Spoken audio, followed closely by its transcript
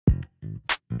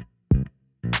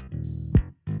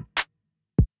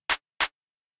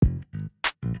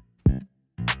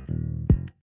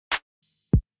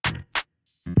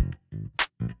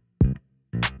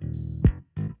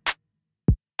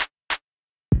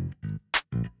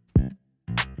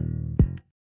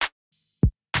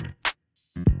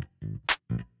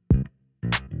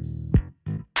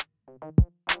Been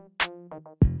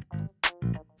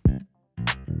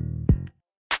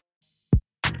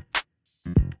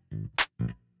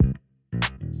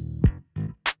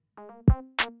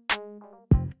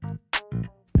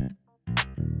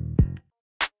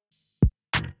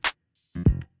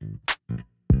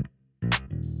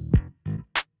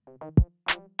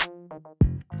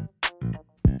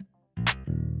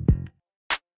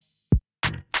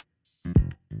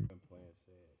playing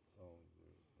sad songs.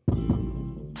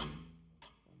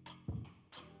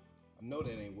 I know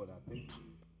that ain't what I think it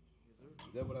is.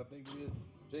 Is that what I think it is?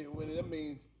 Jay Winnie, that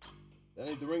means that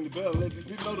ain't to ring the bell and let these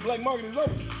people know the black market is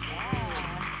open.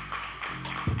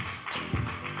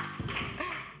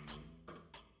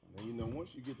 Now, you know,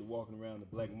 once you get to walking around the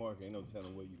black market, ain't no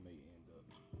telling where you may end up.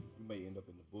 You may end up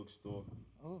in the bookstore.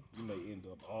 Oh. You may end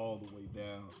up all the way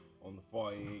down on the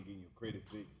far end getting your credit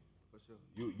fixed. For sure.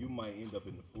 You might end up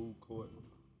in the food court,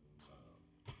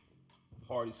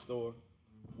 party store.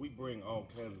 We bring all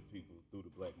kinds of people through the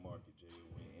black market,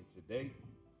 J.O.N. And today,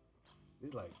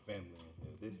 it's like family in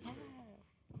here. This is,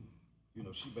 you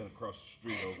know, she been across the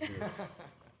street over here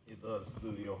in the other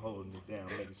studio holding it down,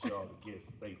 making sure all the guests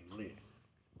stay lit.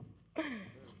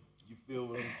 You feel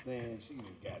what I'm saying? She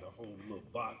even got a whole little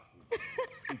box of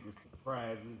secret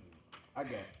surprises. I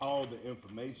got all the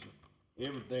information,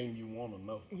 everything you want to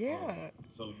know. Yeah.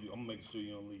 So I'm making sure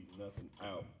you don't leave nothing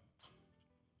out.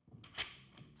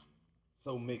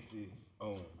 So Mixxy is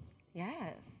on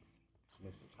Yes.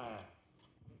 Miss Ty,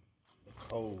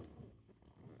 Nicole,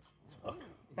 Tucker.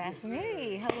 That's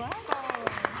me. Hello.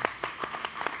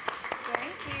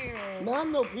 Thank you. Now I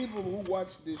know people who watch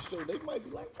this show, they might be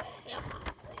like, where have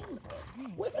I seen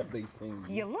her? Where have they seen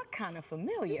you? You look kind of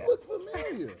familiar. You look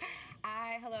familiar.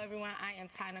 Hello everyone, I am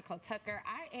Ty Nicole Tucker.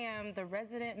 I am the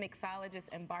resident mixologist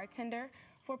and bartender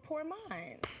for Poor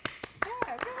Minds.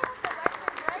 Yeah,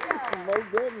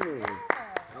 Most definitely.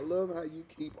 I love how you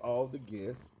keep all the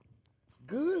guests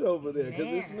good over there, because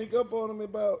they sneak up on them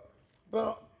about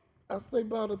I say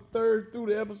about a third through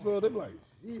the episode. They're like,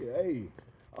 yeah, hey,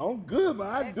 I'm good, but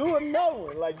I do it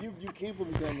knowing. Like you keep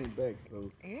them coming back. So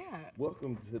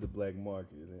welcome to the black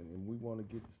market, and we want to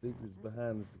get the secrets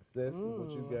behind the success and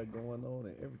what you got going on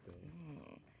and everything.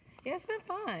 Yeah, it's been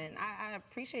fun. I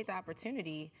appreciate the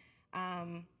opportunity.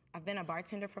 I've been a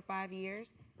bartender for 5 years.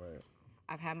 Right.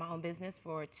 I've had my own business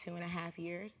for 2.5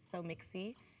 years, so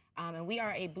Mixxy. And we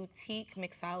are a boutique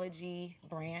mixology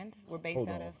brand. We're based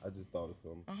out of... I just thought of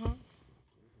something.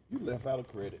 You left out a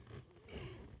credit.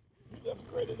 You left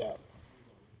a credit out.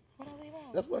 What did I leave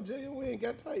out? That's why J.O.N.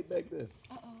 got tight back there.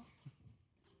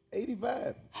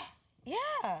 85. Yeah.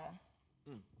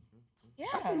 Yeah.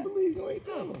 I can't believe you ain't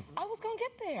telling them. I was gonna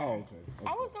get there. Oh, okay. It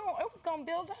was gonna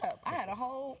build up. I had a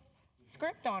whole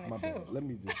script on it My too. bad. Let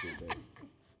me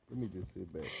just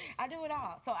sit back. I do it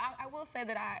all. So I will say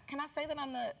that can I say that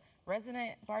I'm the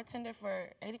resident bartender for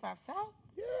 85 South?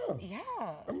 Yeah.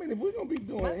 Yeah. I mean, if we're gonna be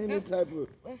doing any type of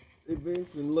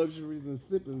events and luxuries and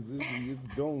sippings, it's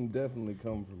gonna definitely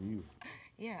come from you.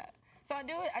 Yeah. So I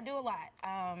do a lot.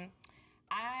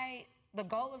 The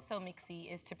goal of So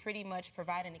Mixxy is to pretty much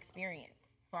provide an experience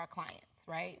for our clients,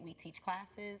 right? We teach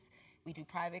classes, we do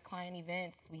private client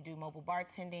events, we do mobile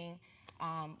bartending,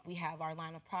 we have our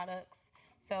line of products.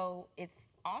 So it's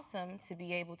awesome to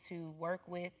be able to work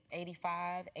with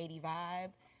 85, 80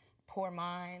 Vibe, Poor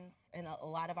Minds, and a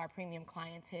lot of our premium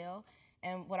clientele.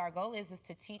 And what our goal is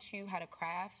to teach you how to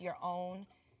craft your own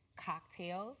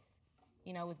cocktails,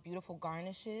 you know, with beautiful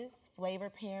garnishes,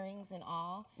 flavor pairings and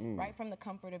all, right from the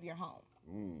comfort of your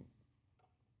home.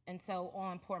 And so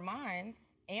on Poor Minds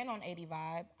and on 80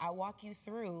 Vibe, I walk you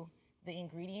through the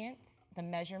ingredients, the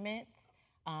measurements,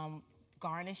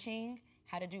 garnishing,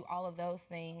 how to do all of those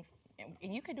things.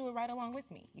 And you can do it right along with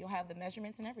me. You'll have the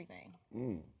measurements and everything.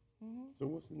 So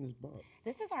what's in this box?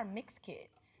 This is our mix kit.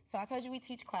 So I told you we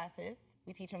teach classes.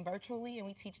 We teach them virtually and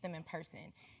we teach them in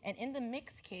person. And in the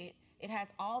mix kit, it has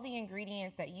all the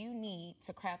ingredients that you need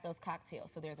to craft those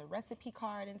cocktails. So there's a recipe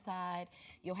card inside.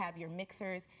 You'll have your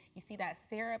mixers. You see that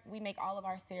syrup? We make all of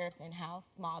our syrups in-house,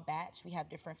 small batch. We have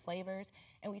different flavors.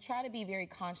 And we try to be very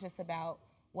conscious about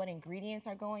what ingredients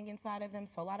are going inside of them.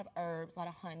 So a lot of herbs, a lot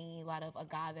of honey, a lot of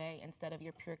agave instead of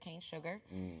your pure cane sugar.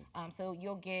 So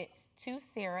you'll get 2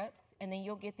 syrups, and then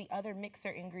you'll get the other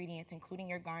mixer ingredients, including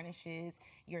your garnishes,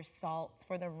 your salts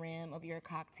for the rim of your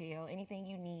cocktail, anything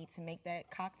you need to make that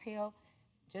cocktail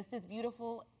just as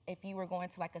beautiful if you were going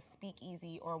to like a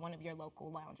speakeasy or one of your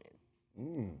local lounges.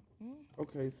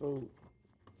 Okay, so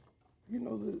you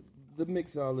know the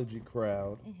mixology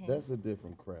crowd, that's a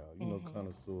different crowd, you know,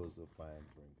 connoisseurs of fine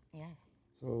drinks. Yes.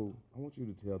 So I want you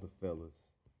to tell the fellas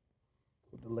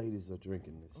what the ladies are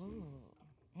drinking this season.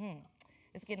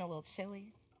 It's getting a little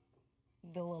chilly.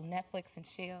 Do a little Netflix and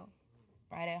chill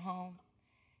right at home.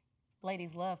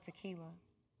 Ladies love tequila.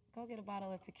 Go get a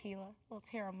bottle of tequila, a little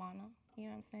Terramana, you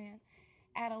know what I'm saying?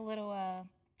 Add a little,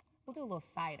 we'll do a little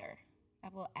cider.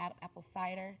 Add a little apple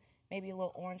cider, maybe a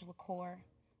little orange liqueur,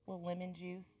 a little lemon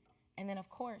juice, and then of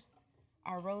course,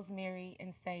 our rosemary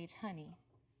and sage honey.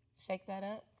 Shake that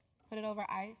up, put it over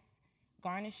ice,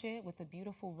 garnish it with a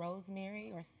beautiful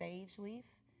rosemary or sage leaf.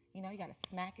 You know, you gotta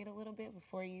smack it a little bit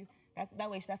before you, that's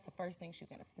the first thing she's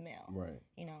gonna smell. Right.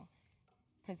 You know,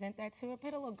 present that to her,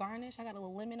 put a little garnish. I got a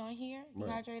little lemon on here,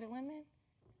 dehydrated lemon,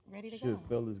 ready to go. Should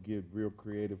fellas get real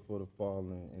creative for the fall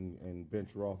and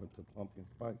venture off into pumpkin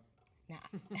spice? Nah,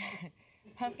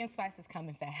 pumpkin spice is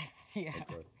coming fast, yeah.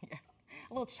 Okay. Yeah.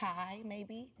 A little chai,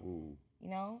 maybe. Ooh. You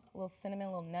know, a little cinnamon, a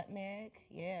little nutmeg.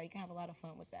 Yeah, you can have a lot of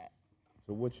fun with that.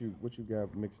 So what you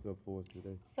got mixed up for us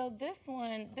today? So this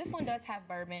one does have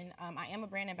bourbon. I am a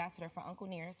brand ambassador for Uncle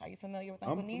Nearest. Are you familiar with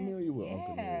Uncle Nearest? I'm familiar with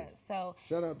Uncle Nearest. So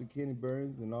shout out to Kenny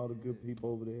Burns and all the good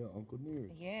people over there, Uncle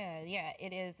Nearest. Yeah.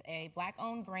 It is a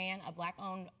black-owned brand, a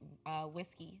black-owned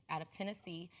whiskey out of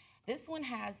Tennessee. This one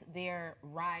has their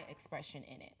rye expression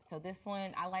in it. So this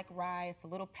one, I like rye. It's a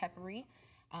little peppery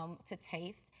to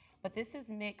taste. But this is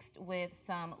mixed with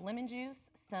some lemon juice,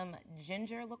 some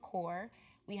ginger liqueur.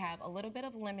 We have a little bit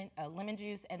of lemon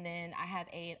juice, and then I have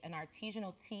an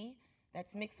artisanal tea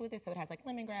that's mixed with it. So it has like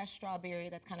lemongrass, strawberry,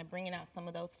 that's kind of bringing out some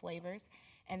of those flavors.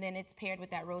 And then it's paired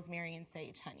with that rosemary and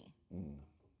sage honey.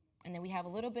 And then we have a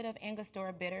little bit of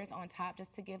Angostura bitters on top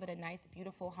just to give it a nice,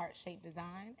 beautiful heart-shaped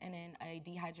design, and then a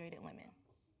dehydrated lemon.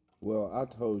 Well, I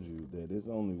told you that there's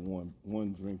only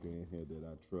one drinker in here that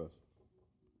I trust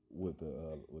with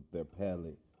their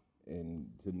palate and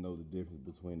to know the difference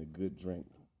between a good drink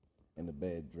and a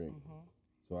bad drink.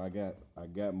 So I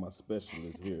got my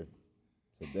specialist here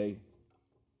today.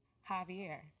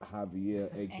 Javier,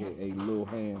 aka Lil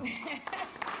Hand.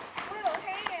 Little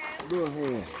hand. Lil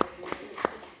Hand.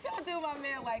 Don't do my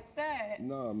man like that.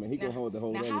 No, man, he can hold the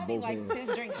whole Now, hand with Javi both likes hands.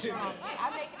 his drink strong.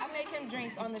 I make him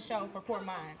drinks on the show for Poor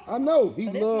Minds. I know he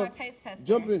So this loves. is my taste tester.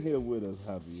 Jump in here with us,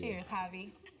 Javier. Cheers,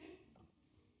 Javi.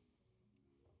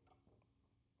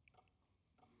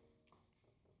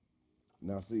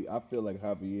 Now, see, I feel like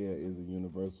Javier is a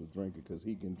universal drinker because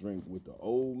he can drink with the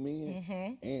old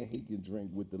men and he can drink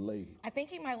with the ladies. I think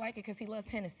he might like it because he loves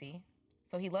Hennessy.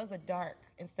 So he loves a dark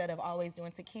instead of always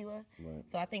doing tequila. Right.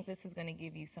 So I think this is going to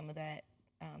give you some of that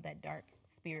dark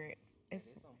spirit. It's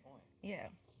on point. Yeah.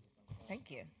 Thank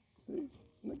you. See?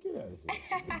 Now get out of here.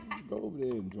 Just go over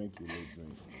there and drink your little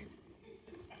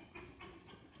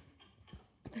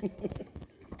drink.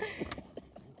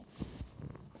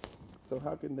 So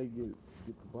how can they get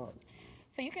the box?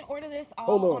 So you can order this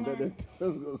all Hold on, our...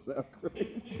 that's gonna sound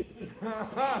crazy.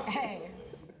 Hey.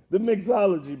 The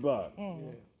mixology box.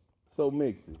 So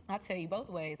Mixxy. I'll tell you both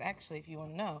ways, actually, if you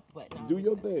want to know. But no. Do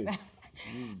your thing. It's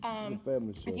a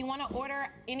family show. If you want to order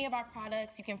any of our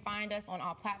products, you can find us on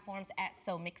all platforms at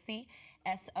So Mixxy,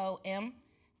 SOMIXXY.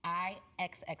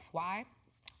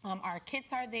 Our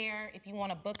kits are there if you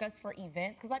want to book us for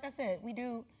events. Because like I said, we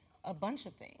do a bunch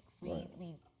of things.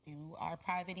 We do our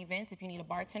private events if you need a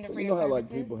bartender for your You know how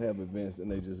services. like people have events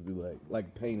and they just be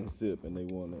like paint and sip and they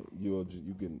want to you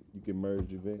can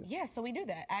merge events. Yeah, so we do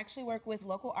that. I actually work with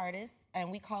local artists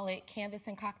and we call it Canvas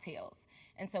and Cocktails.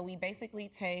 And so we basically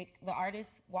the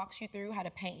artist walks you through how to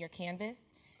paint your canvas,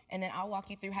 and then I'll walk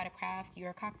you through how to craft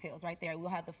your cocktails right there. We'll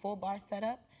have the full bar set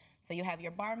up. So you'll have your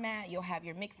bar mat, you'll have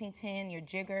your mixing tin, your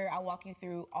jigger. I'll walk you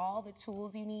through all the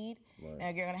tools you need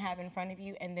that you're gonna have in front of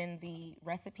you, and then the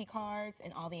recipe cards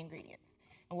and all the ingredients.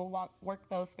 And we'll work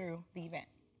those through the event.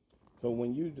 So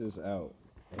when you just out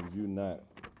and you're not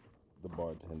the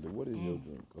bartender, what is your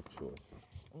drink of choice?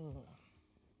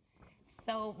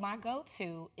 So my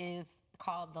go-to is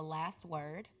called The Last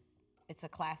Word. It's a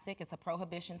classic, it's a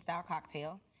Prohibition style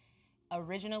cocktail.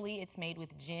 Originally, it's made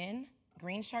with gin,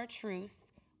 green chartreuse,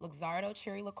 Luxardo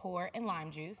cherry liqueur, and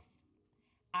lime juice.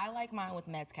 I like mine with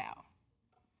mezcal.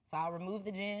 So I'll remove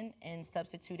the gin and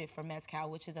substitute it for mezcal,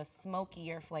 which is a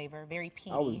smokier flavor, very peaty.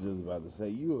 I was just about to say,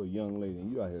 you're a young lady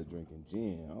and you out here drinking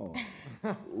gin. Oh.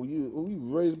 were you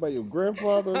raised by your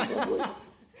grandfather or something?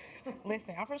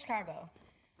 Listen, I'm from Chicago.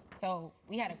 So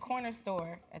we had a corner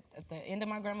store at the end of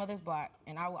my grandmother's block,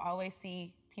 and I would always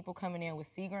see people coming in with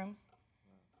Seagrams.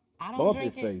 I don't Bumpy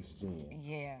drink it. face gin.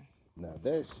 Yeah. Now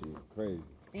that shit crazy.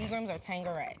 Seagrams or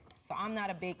Tanqueray. So I'm not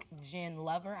a big gin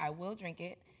lover. I will drink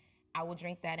it. I will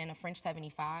drink that in a French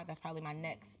 75. That's probably my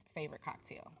next favorite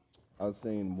cocktail. I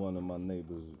seen one of my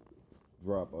neighbors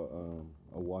drop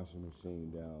a washing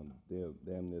machine down there,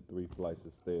 damn near 3 flights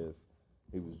of stairs.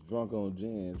 He was drunk on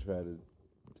gin, tried to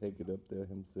take it up there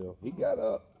himself. He got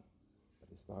up, but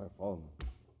it started falling.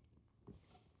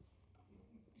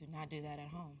 Do not do that at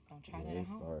home. Don't try that at It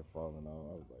home. started falling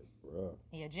off. I was like, bruh.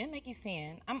 Yeah, gin make you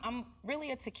sin. I'm really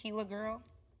a tequila girl.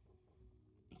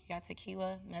 You got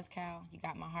tequila, mezcal, you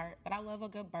got my heart. But I love a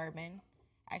good bourbon.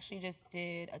 I actually just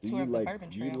did a tour of the bourbon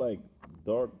Do trail. you like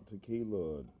dark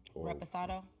tequila or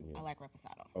Reposado? Yeah. I like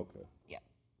Reposado. Okay. Yep.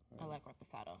 I like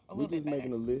Reposado. A We little just bit better.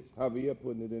 making a list. Javier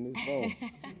putting it in his phone.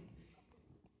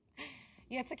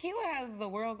 Yeah, tequila has the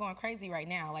world going crazy right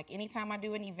now. Like anytime I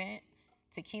do an event,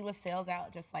 tequila sells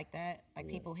out just like that. Like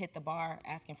people hit the bar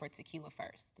asking for tequila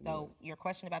first. So your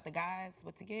question about the guys,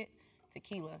 what to get?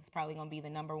 Tequila is probably gonna be the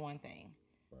 #1 thing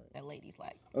that ladies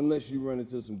like. Unless you run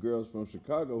into some girls from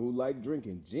Chicago who like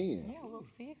drinking gin. Yeah, we'll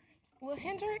see. Well,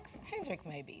 Hendrix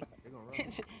maybe.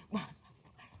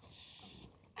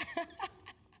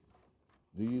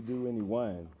 Do you do any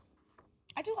wines?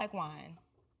 I do like wine.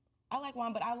 I like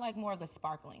wine, but I like more of the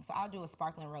sparkling. So I'll do a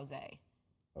sparkling rosé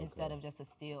instead of just a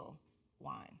still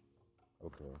wine.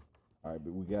 Okay. All right,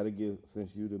 but we got to get,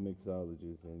 since you the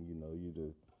mixologist and you know you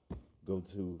the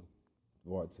go-to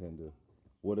bartender,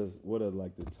 what are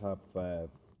like the top 5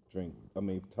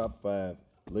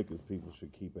 liquors people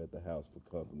should keep at the house for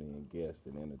company and guests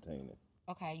and entertaining?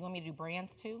 Okay, you want me to do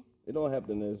brands too? It don't have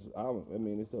to necessarily, I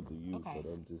mean, it's up to you, Okay. but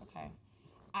I'm just... Okay.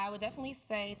 I would definitely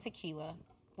say tequila.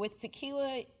 With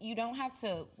tequila, you don't have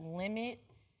to limit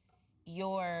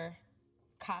your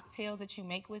cocktails that you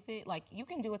make with it. Like, you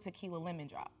can do a tequila lemon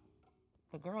drop.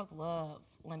 The girls love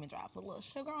lemon drops with a little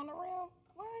sugar on the rim.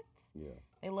 What? Yeah.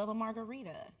 They love a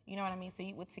margarita. You know what I mean? So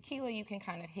with tequila, you can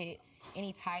kind of hit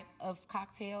any type of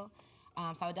cocktail.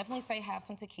 So I would definitely say have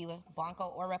some tequila,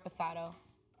 Blanco or Reposado.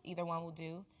 Either one will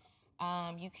do.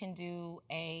 You can do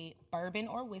a bourbon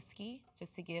or whiskey,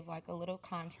 just to give like a little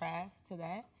contrast to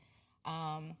that.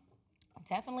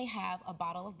 Definitely have a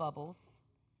bottle of bubbles,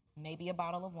 maybe a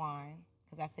bottle of wine,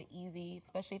 because that's the easy,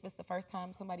 especially if it's the first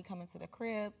time somebody coming to the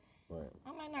crib. Right.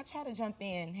 I might not try to jump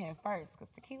in here first, because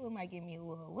tequila might get me a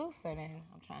little looser than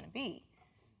I'm trying to be.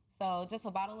 So just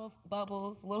a bottle of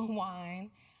bubbles, a little wine.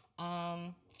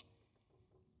 And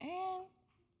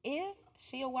if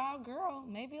she a wild girl,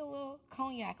 maybe a little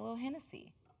cognac, a little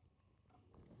Hennessy.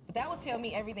 But that would tell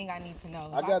me everything I need to know.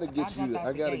 I gotta get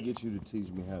you to teach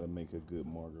me how to make a good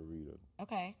margarita.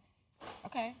 Okay.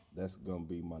 Okay. That's gonna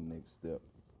be my next step.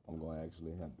 I'm gonna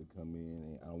actually have to come in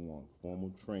and I want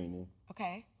formal training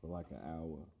Okay. for like an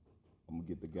hour. I'm gonna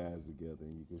get the guys together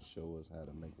and you can show us how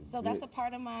to make it. So that's a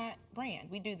part of my brand.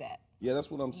 We do that. Yeah,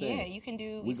 that's what I'm saying. Yeah, you can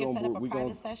do. We can set up a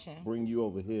private session. Bring you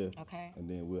over here. Okay. And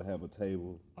then we'll have a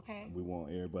table. Okay. We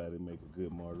want everybody to make a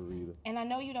good margarita. And I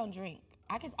know you don't drink.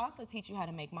 I could also teach you how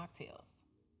to make mocktails.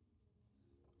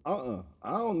 I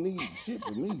don't need shit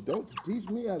for me. Don't teach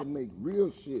me how to make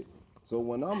real shit. So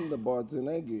when I'm the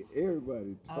bartender, I get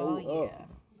everybody towed up.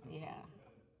 Yeah.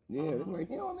 Yeah, they're like,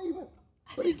 he don't even,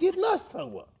 but he getting us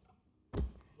towed up.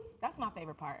 That's my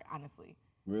favorite part, honestly.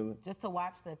 Really? Just to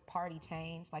watch the party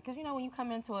change. Like, because you know, when you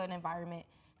come into an environment,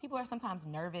 people are sometimes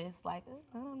nervous. Like,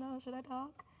 I don't know, should I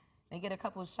talk? They get a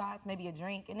couple of shots, maybe a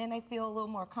drink, and then they feel a little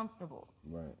more comfortable.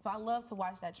 Right. So I love to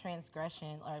watch that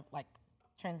transgression or like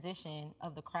transition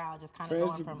of the crowd just kind of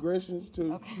going from. Transgressions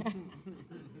too. Okay.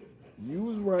 You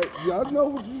was right. Y'all know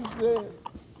what you said.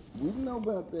 We know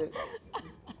about that.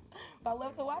 I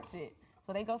love to watch it.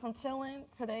 So they go from chilling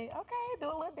to do a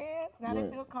little dance. Now Right.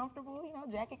 they feel comfortable. You know,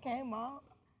 jacket came off.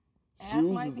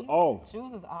 Shoes is off.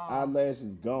 Shoes is off.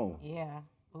 Eyelashes gone. Yeah.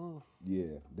 Oof.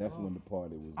 Yeah, that's when the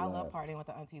party was I live. love partying with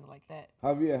the aunties like that.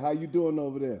 Javier, how you doing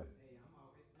over there?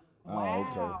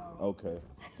 Wow. Oh, okay.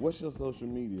 What's your social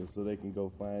media so they can go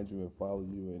find you and follow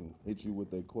you and hit you with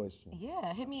their questions?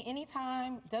 Yeah, hit me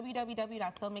anytime.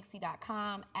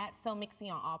 www.sellmixxy.com,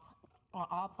 @sellmixxy on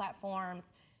all platforms.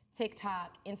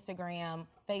 TikTok, Instagram,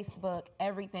 Facebook,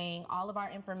 everything. All of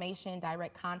our information,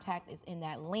 direct contact is in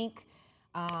that link.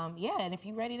 Yeah, and if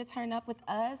you're ready to turn up with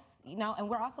us, you know, and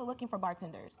we're also looking for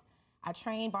bartenders. I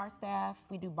train bar staff.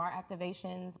 We do bar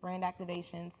activations, brand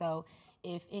activations. So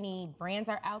if any brands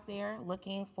are out there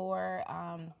looking for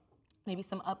maybe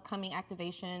some upcoming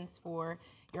activations for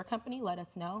your company, let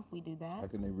us know. We do that. How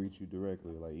can they reach you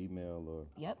directly, like email or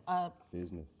Yep.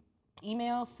 business?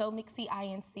 Email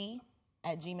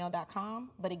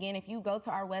sellmixxyinc@gmail.com. But again, if you go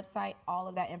to our website, all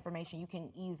of that information, you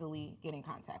can easily get in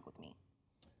contact with me.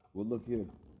 Well, look here.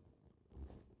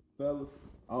 Fellas,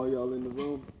 all y'all in the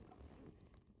room,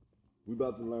 we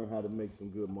about to learn how to make some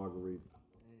good margaritas.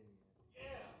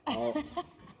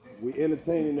 We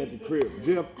entertaining at the crib.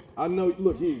 Jeff, I know,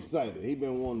 look, he excited. He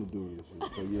been wanting to do this shit.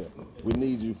 So, yeah, we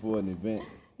need you for an event.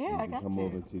 Yeah, I you got come you.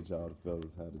 over and teach all the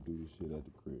fellas how to do this shit at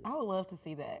the crib. I would love to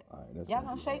see that. All right, that's Y'all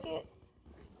gonna shake it?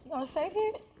 You gonna shake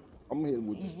it? I'm hitting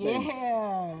with the Spanish.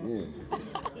 Yeah.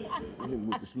 Yeah. I'm hitting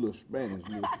with this little Spanish,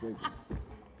 little shaking.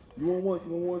 You want one?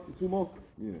 You want one? 2 more?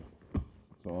 Yeah.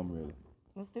 So I'm ready.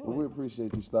 Let's do Well, we it.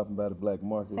 appreciate you stopping by the Black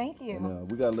Market. Thank you. And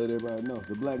we gotta let everybody know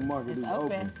the Black Market is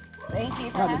open. Thank you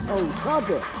for Hot having cold me.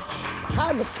 trucker.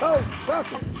 Hot cold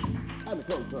trucker. Hot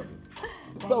cold trucker.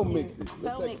 So you. Mixxy.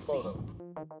 Let's So take a Mixxy. photo.